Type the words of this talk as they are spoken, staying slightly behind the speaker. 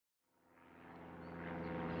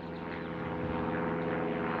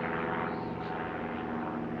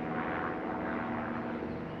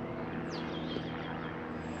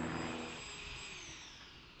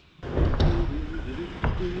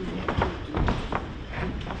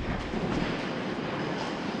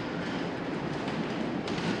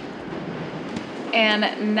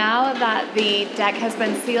And now that the deck has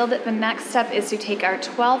been sealed, the next step is to take our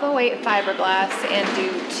 1208 fiberglass and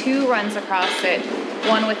do 2 runs across it.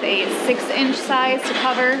 One with a 6-inch size to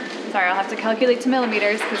cover. Sorry, I'll have to calculate to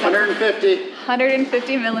millimeters.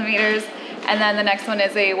 150 millimeters. And then the next one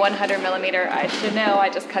is a 100 millimeter. I should know, I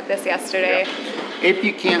just cut this yesterday. Yeah. If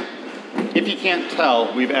you can't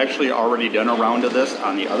tell, we've actually already done a round of this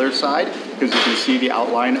on the other side, because you can see the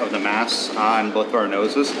outline of the mass on both of our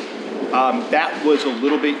noses. That was a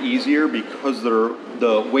little bit easier because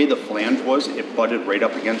the way the flange was, it butted right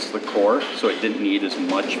up against the core, so it didn't need as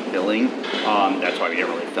much filling. That's why we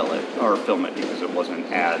didn't really film it, because it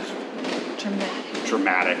wasn't as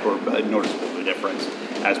dramatic or noticeable the difference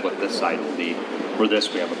as what this side will be. For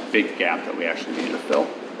this, we have a big gap that we actually need to fill.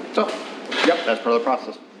 So, yep, that's part of the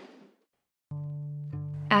process.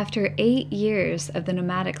 After 8 years of the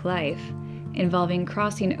nomadic life, involving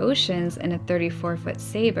crossing oceans in a 34-foot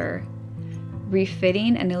Sabre,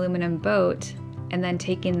 refitting an aluminum boat, and then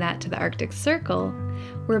taking that to the Arctic Circle,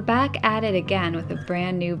 we're back at it again with a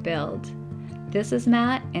brand new build. This is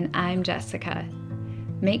Matt, and I'm Jessica.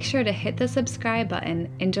 Make sure to hit the subscribe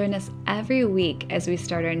button and join us every week as we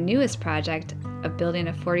start our newest project of building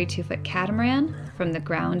a 42-foot catamaran from the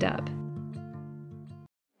ground up.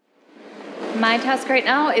 My task right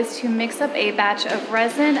now is to mix up a batch of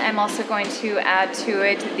resin. I'm also going to add to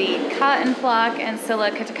it the cotton flock and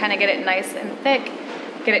silica to kind of get it nice and thick,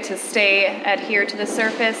 get it to adhere to the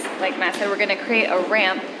surface. Like Matt said, we're going to create a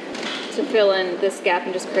ramp to fill in this gap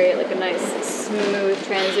and just create like a nice smooth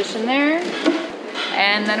transition there.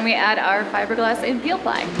 And then we add our fiberglass and Peel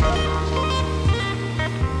Ply.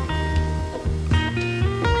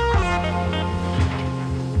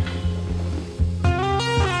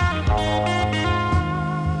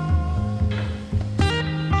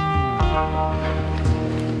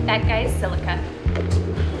 That guy's silica.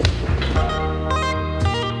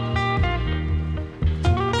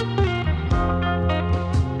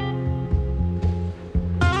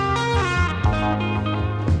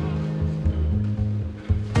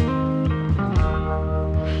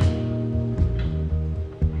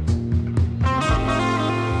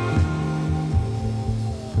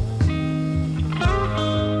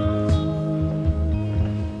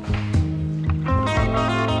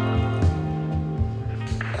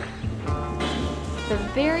 The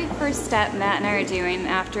very first step Matt and I are doing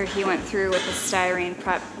after he went through with the styrene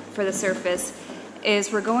prep for the surface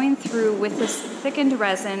is we're going through with this thickened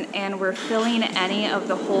resin and we're filling any of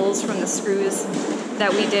the holes from the screws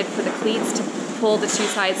that we did for the cleats to pull the 2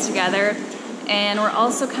 sides together. And we're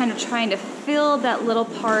also kind of trying to fill that little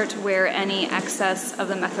part where any excess of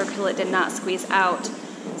the methacrylate did not squeeze out,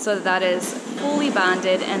 so that is fully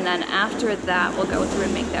bonded, and then after that we'll go through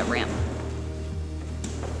and make that ramp.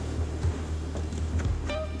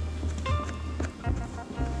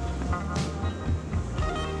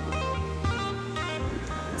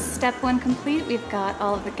 Step 1 complete. We've got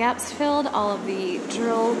all of the gaps filled, all of the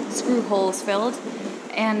drill screw holes filled,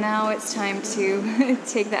 and now it's time to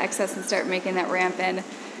take the excess and start making that ramp in.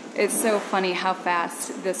 It's so funny how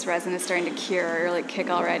fast this resin is starting to cure or like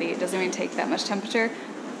kick already. It doesn't even take that much temperature.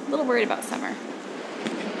 A little worried about summer.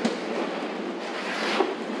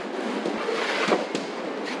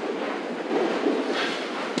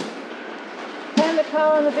 Time to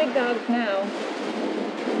call on the big dogs now.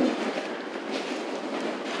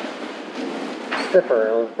 Stiffer,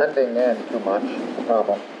 it was bending in too much, the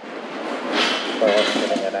problem. So I was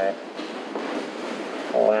getting it a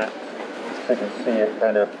flat. So you can see it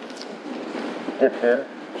kind of dipped in.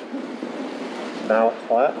 Now it's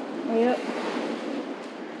flat. Yep.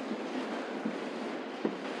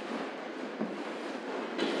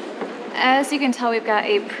 As you can tell, we've got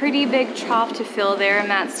a pretty big trough to fill there.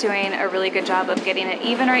 Matt's doing a really good job of getting it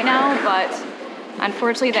even right now, but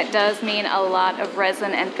unfortunately, that does mean a lot of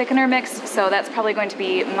resin and thickener mixed, so that's probably going to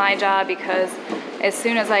be my job because as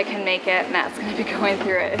soon as I can make it, Matt's going to be going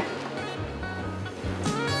through it.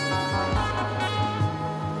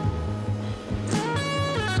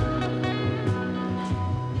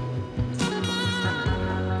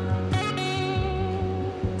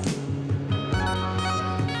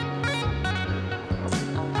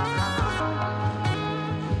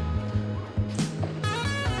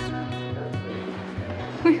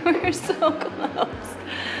 We were so close.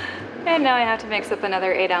 And now I have to mix up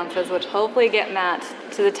another 8 ounces, which hopefully get Matt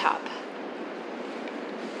to the top.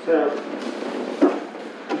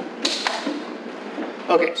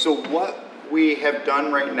 Okay, so what we have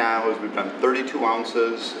done right now is we've done 32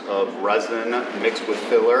 ounces of resin mixed with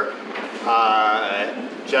filler.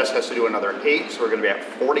 Jess has to do another 8, so we're going to be at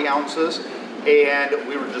 40 ounces. And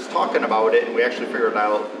we were just talking about it, and we actually figured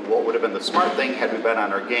out what would have been the smart thing had we been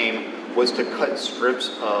on our game was to cut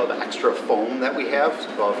strips of extra foam that we have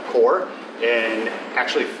of core and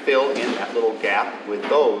actually fill in that little gap with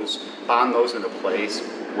those, bond those into place,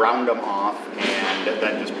 round them off, and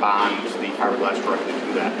then just bond the fiberglass directly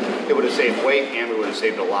to that. It would have saved weight, and we would have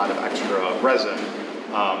saved a lot of extra resin.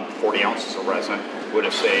 40 ounces of resin would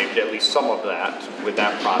have saved at least some of that with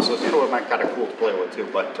that process. It would have been kind of cool to play with too,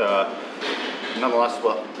 but nonetheless,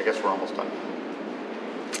 well, I guess we're almost done.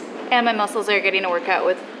 And my muscles are getting a workout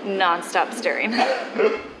with non-stop stirring.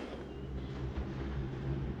 Are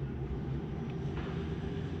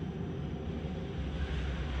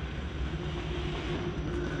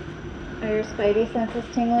your spidey senses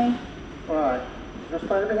tingling? Why? Is there a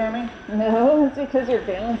spider behind me? No, it's because you're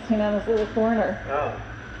balancing on this little corner. Oh.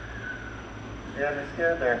 Yeah, they're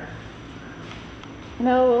scared there.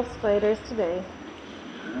 No wolf spiders today.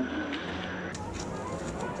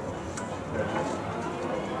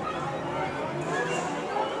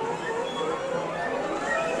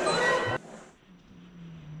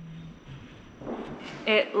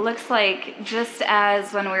 It looks like just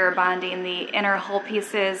as when we were bonding the inner hull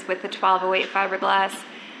pieces with the 1208 fiberglass,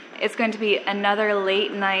 it's going to be another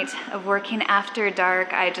late night of working after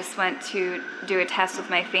dark. I just went to do a test with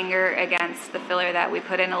my finger against the filler that we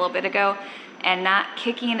put in a little bit ago and not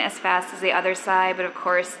kicking as fast as the other side, but of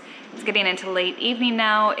course it's getting into late evening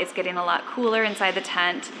now. It's getting a lot cooler inside the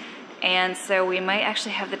tent, and so we might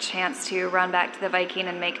actually have the chance to run back to the Viking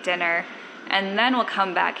and make dinner, and then we'll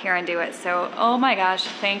come back here and do it. So, oh my gosh,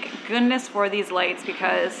 thank goodness for these lights,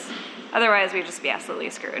 because otherwise we'd just be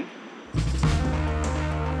absolutely screwed.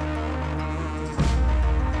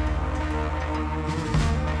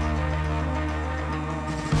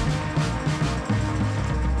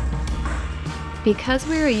 Because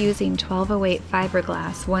we were using 1208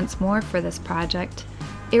 fiberglass once more for this project,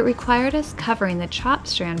 it required us covering the chop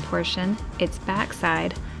strand portion, its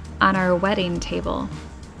backside, on our wetting table.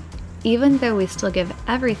 Even though we still give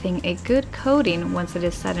everything a good coating once it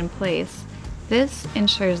is set in place, this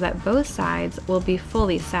ensures that both sides will be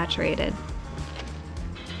fully saturated.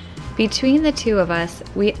 Between the two of us,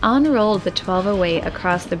 we unrolled the 1208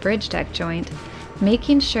 across the bridge deck joint,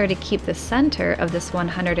 making sure to keep the center of this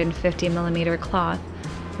 150mm cloth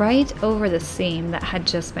right over the seam that had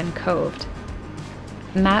just been coved.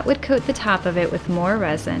 Matt would coat the top of it with more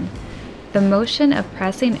resin. The motion of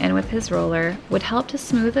pressing in with his roller would help to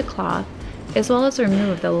smooth the cloth as well as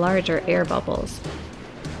remove the larger air bubbles.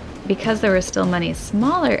 Because there were still many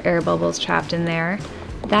smaller air bubbles trapped in there,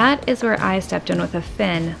 that is where I stepped in with a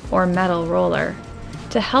fin or metal roller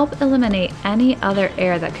to help eliminate any other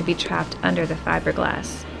air that could be trapped under the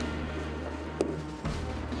fiberglass.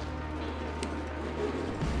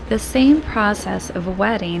 The same process of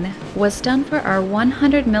wetting was done for our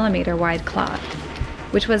 100mm wide cloth,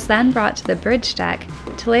 which was then brought to the bridge deck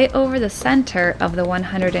to lay over the center of the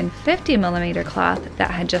 150mm cloth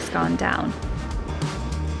that had just gone down.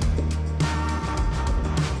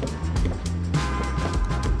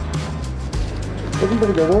 Isn't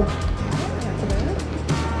pretty good, huh?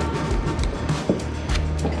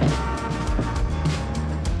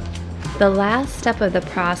 The last step of the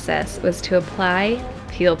process was to apply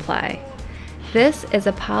Peel Ply. This is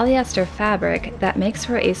a polyester fabric that makes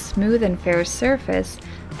for a smooth and fair surface,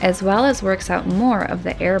 as well as works out more of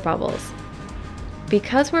the air bubbles.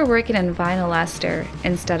 Because we're working in vinyl ester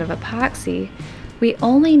instead of epoxy, we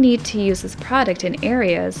only need to use this product in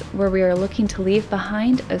areas where we are looking to leave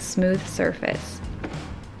behind a smooth surface.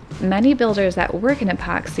 Many builders that work in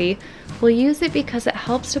epoxy will use it because it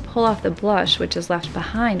helps to pull off the blush which is left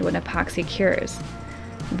behind when epoxy cures.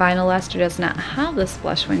 Vinyl ester does not have this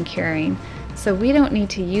blush when curing, so we don't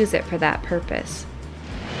need to use it for that purpose.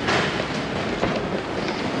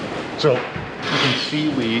 So you can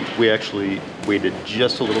see we actually waited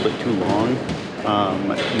just a little bit too long.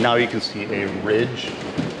 Now you can see a ridge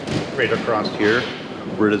right across here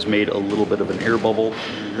where it has made a little bit of an air bubble.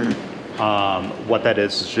 What that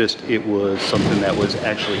is just, it was something that was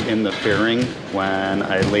actually in the fairing when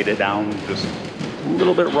I laid it down, just a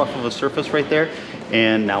little bit rough of a surface right there,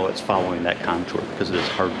 and now it's following that contour because it is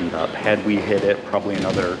hardened up. Had we hit it probably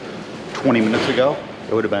another 20 minutes ago,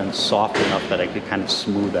 it would have been soft enough that I could kind of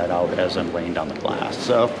smooth that out as I'm laying down the glass.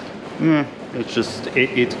 So it's just,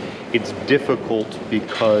 it's difficult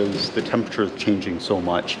because the temperature is changing so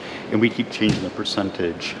much, and we keep changing the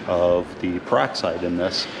percentage of the peroxide in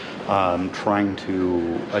this, trying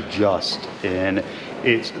to adjust, and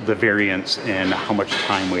it's the variance in how much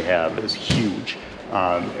time we have is huge.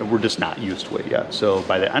 We're just not used to it yet. So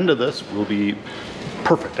by the end of this, we'll be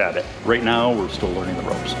perfect at it. Right now, we're still learning the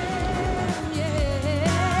ropes.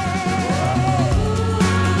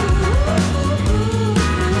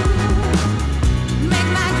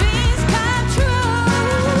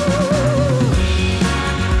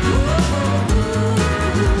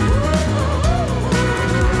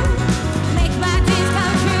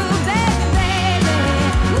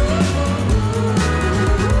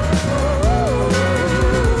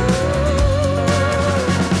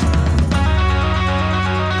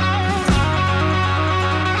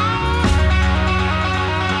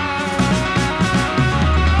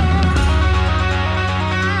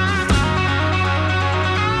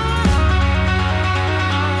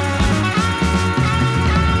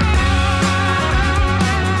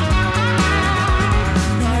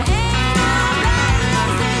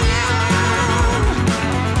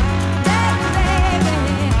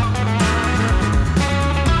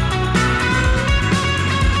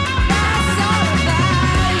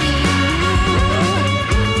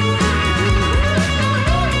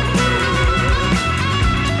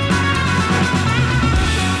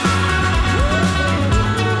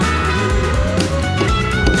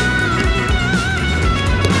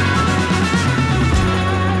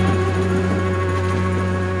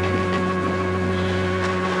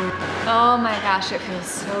 gosh, it feels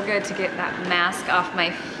so good to get that mask off my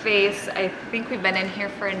face. I think we've been in here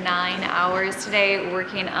for 9 hours today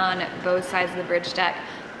working on both sides of the bridge deck,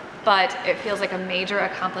 but it feels like a major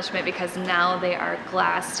accomplishment because now they are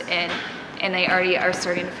glassed in and they already are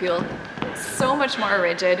starting to feel so much more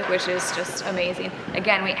rigid, which is just amazing.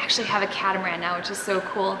 Again, we actually have a catamaran now, which is so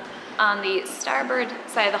cool. On the starboard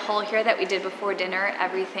side of the hull here that we did before dinner,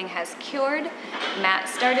 everything has cured. Matt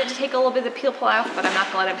started to take a little bit of the peel ply off, but I'm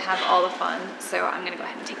not gonna let him have all the fun, so I'm gonna go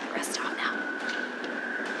ahead and take the rest off now.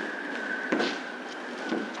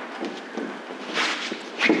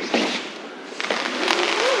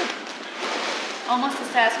 Almost as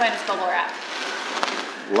satisfying as bubble wrap.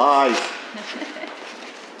 Lies.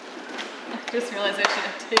 I just realized I should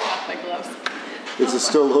have taken off my gloves. Is it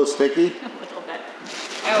still a little sticky? A little bit.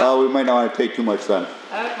 Oh, we might not want to take too much then.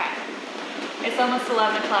 Okay. It's almost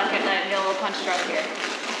 11 o'clock at night and get a little punch drunk here.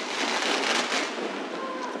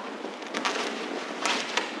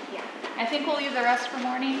 Yeah. I think we'll leave the rest for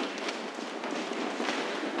morning.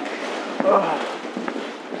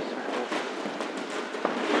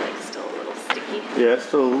 Like still a little sticky. Yeah, it's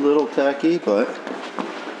still a little tacky, but...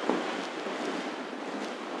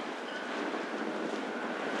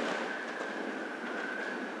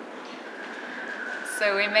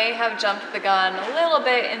 So we may have jumped the gun a little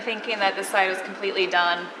bit in thinking that this side was completely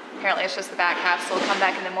done. Apparently it's just the back half, so we'll come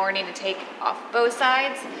back in the morning to take off both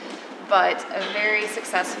sides. But a very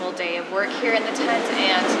successful day of work here in the tent,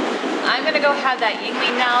 and I'm gonna go have that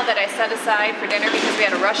Yingling now that I set aside for dinner because we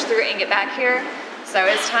had to rush through it and get back here. So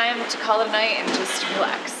it's time to call it a night and just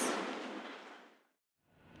relax.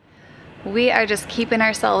 We are just keeping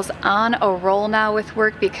ourselves on a roll now with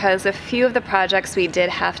work because a few of the projects we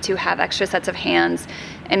did have to have extra sets of hands,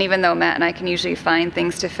 and even though Matt and I can usually find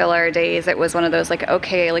things to fill our days, it was one of those like,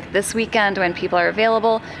 okay, like this weekend when people are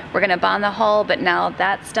available, we're gonna bond the hull, but now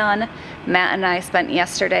that's done. Matt and I spent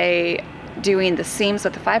yesterday doing the seams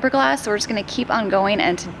with the fiberglass, so we're just gonna keep on going,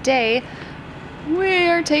 and today we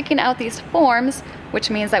are taking out these forms,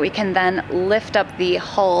 which means that we can then lift up the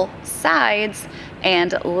hull sides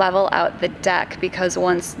and level out the deck, because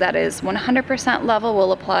once that is 100% level,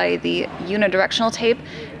 we'll apply the unidirectional tape,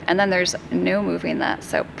 and then there's no moving that.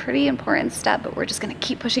 So pretty important step, but we're just gonna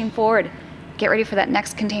keep pushing forward. Get ready for that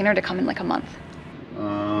next container to come in like a month.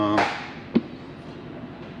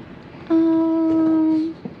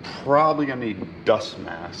 Probably gonna need dust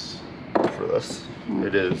masks for this.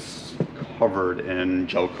 It is covered in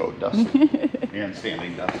gel coat dust and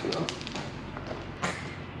standing dust. So.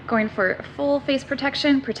 Going for full face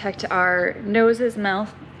protection, protect our noses,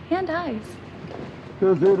 mouth, and eyes.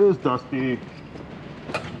 Because it is dusty.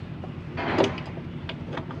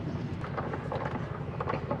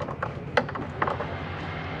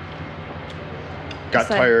 Got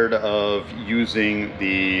tired of using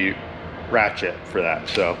the ratchet for that,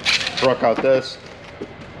 so broke out this.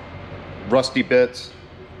 Rusty bits,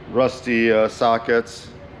 rusty sockets,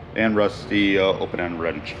 and rusty open-end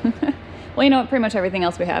wrench. Well, you know what? Pretty much everything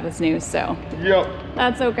else we have is new, so. Yep.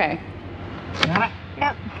 That's okay. Got it?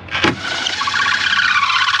 Yep.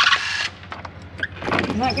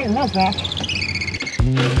 I'm not getting those back.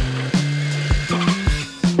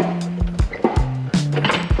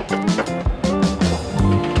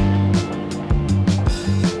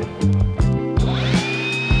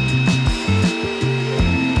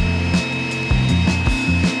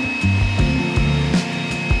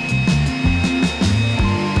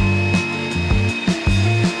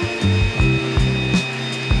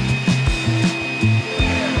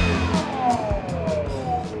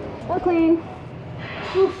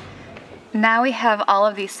 Now we have all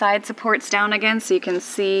of these side supports down again, so you can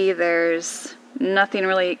see there's nothing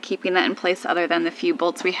really keeping that in place other than the few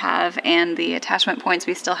bolts we have and the attachment points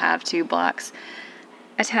we still have to blocks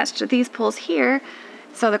attached to these pulls here.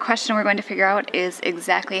 So the question we're going to figure out is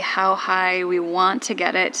exactly how high we want to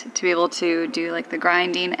get it to be able to do like the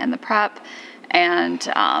grinding and the prep, and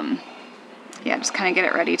yeah, just kind of get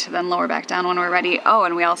it ready to then lower back down when we're ready. Oh,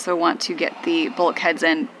 and we also want to get the bulkheads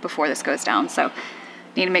in before this goes down, so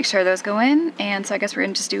need to make sure those go in. And so I guess we're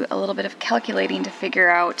gonna just do a little bit of calculating to figure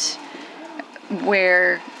out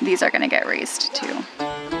where these are gonna get raised to.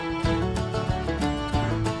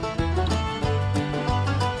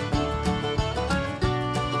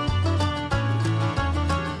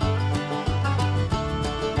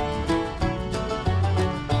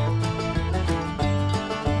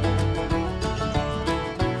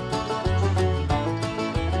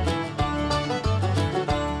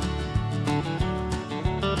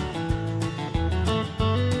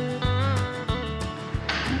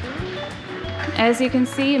 As you can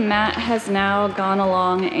see, Matt has now gone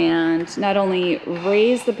along and not only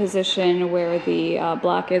raised the position where the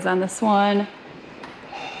block is on this one,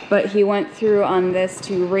 but he went through on this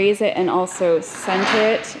to raise it and also center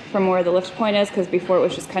it from where the lift point is, because before it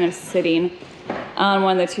was just kind of sitting on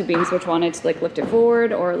one of the two beams which wanted to like lift it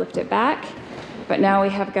forward or lift it back. But now we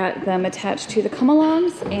have got them attached to the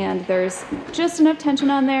come-alongs and there's just enough tension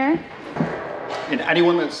on there. And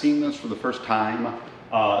anyone that's seeing this for the first time,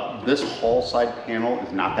 this hull side panel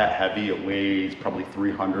is not that heavy. It weighs probably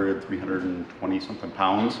 320 something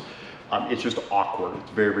pounds. It's just awkward.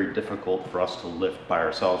 It's very, very difficult for us to lift by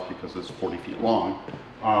ourselves because it's 40 feet long.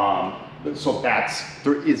 So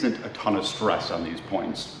there isn't a ton of stress on these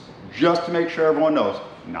points. Just to make sure everyone knows,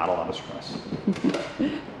 not a lot of stress.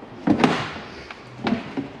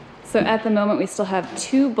 So at the moment we still have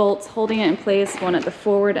 2 bolts holding it in place, one at the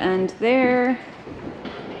forward end there,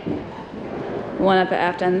 one at the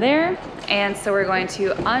aft end there. And so we're going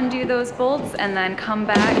to undo those bolts and then come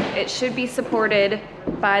back. It should be supported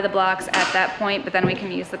by the blocks at that point, but then we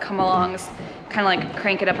can use the come-alongs, kind of like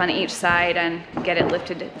crank it up on each side and get it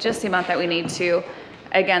lifted just the amount that we need to.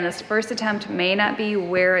 Again, this first attempt may not be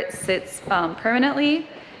where it sits permanently,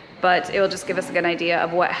 but it will just give us a good idea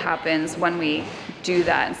of what happens when we do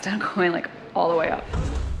that instead of going like all the way up.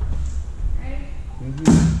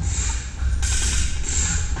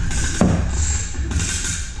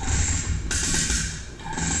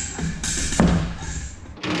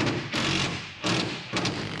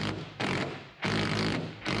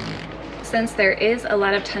 Since there is a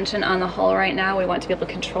lot of tension on the hull right now, we want to be able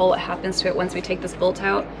to control what happens to it once we take this bolt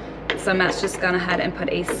out. So Matt's just gone ahead and put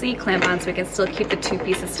a C-clamp on so we can still keep the 2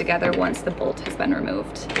 pieces together once the bolt has been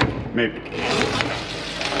removed. Maybe.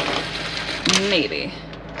 Maybe.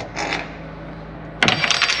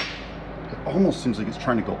 It almost seems like it's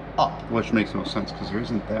trying to go up, which makes no sense because there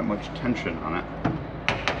isn't that much tension on it.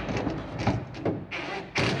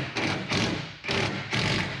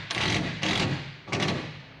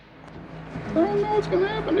 I don't know what's gonna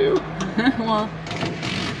happen to you. Well,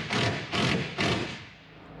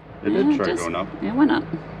 it did try going up. It went up.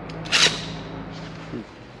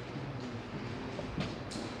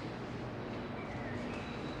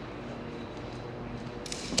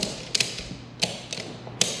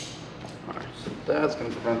 Alright, so that's gonna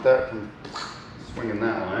prevent that from swinging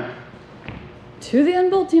that way. To the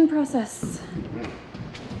unbolting process.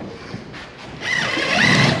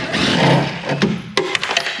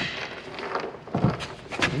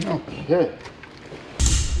 Okay.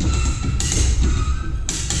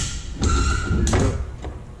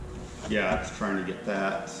 Yeah, it's trying to get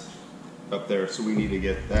that up there, so we need to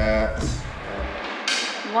get that.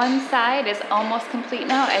 One side is almost complete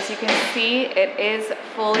now. As you can see, it is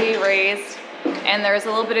fully raised and there's a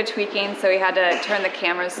little bit of tweaking, so we had to turn the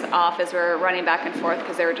cameras off as we were running back and forth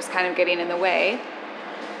because they were just kind of getting in the way.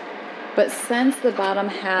 But since the bottom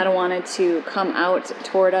had wanted to come out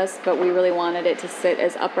toward us, but we really wanted it to sit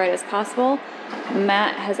as upright as possible,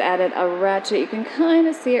 Matt has added a ratchet. You can kind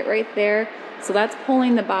of see it right there. So that's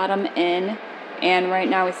pulling the bottom in. And right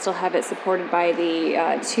now we still have it supported by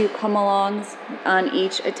the 2 come-alongs on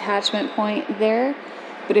each attachment point there.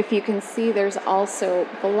 But if you can see, there's also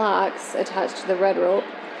blocks attached to the red rope.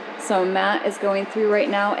 So Matt is going through right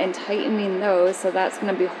now and tightening those. So that's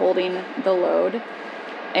going to be holding the load.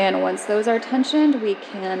 And once those are tensioned, we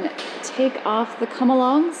can take off the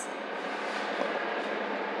come-alongs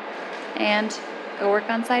and go work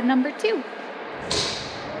on side number 2.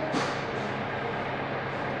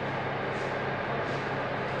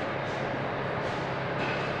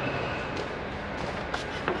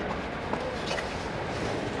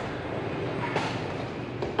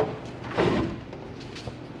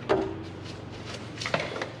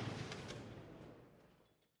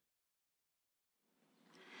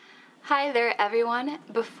 Hi there everyone.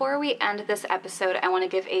 Before we end this episode, I want to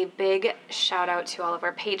give a big shout out to all of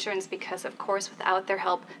our patrons because of course without their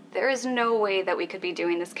help, there is no way that we could be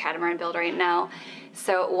doing this catamaran build right now.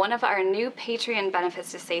 So one of our new Patreon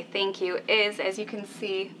benefits to say thank you is, as you can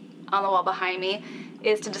see on the wall behind me,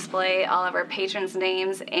 is to display all of our patrons'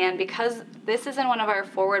 names. And because this isn't one of our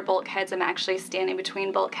forward bulkheads, I'm actually standing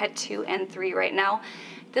between bulkhead 2 and 3 right now.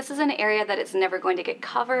 This is an area that it's never going to get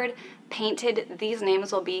covered, painted. These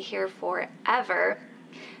names will be here forever.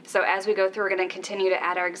 So as we go through, we're going to continue to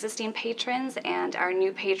add our existing patrons, and our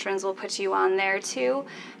new patrons will put you on there too.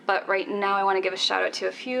 But right now I want to give a shout out to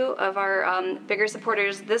a few of our bigger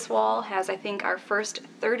supporters. This wall has, I think, our first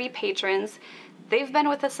 30 patrons. They've been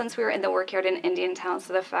with us since we were in the workyard in Indiantown,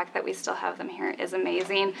 so the fact that we still have them here is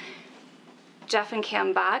amazing. Jeff and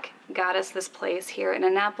Cam Bach got us this place here in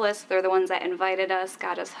Annapolis. They're the ones that invited us,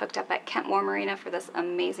 got us hooked up at Kentmore Marina for this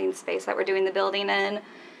amazing space that we're doing the building in.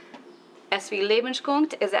 SV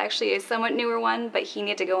Lebenskunft is actually a somewhat newer one, but he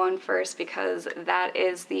needed to go on first because that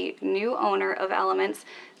is the new owner of Elements.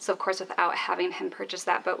 So of course, without having him purchase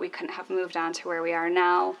that boat, we couldn't have moved on to where we are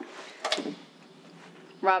now.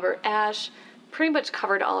 Robert Ash pretty much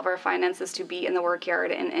covered all of our finances to be in the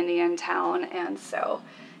workyard in Indiantown. And so,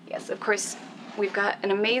 yes, of course, we've got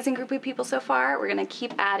an amazing group of people so far. We're going to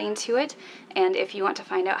keep adding to it. And if you want to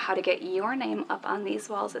find out how to get your name up on these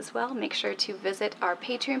walls as well, make sure to visit our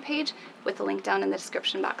Patreon page with the link down in the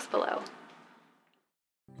description box below.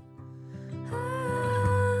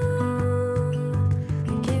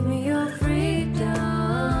 Give me your freedom.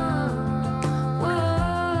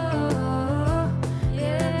 Whoa,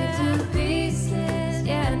 yeah, me to pieces.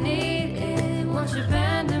 Yeah, I need it. Want your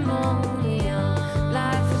pandemonium.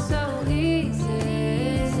 Life is so easy.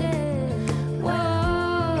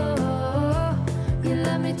 Whoa, you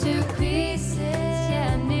love me to pieces.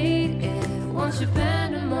 Yeah, I need it. Want your pandemonium.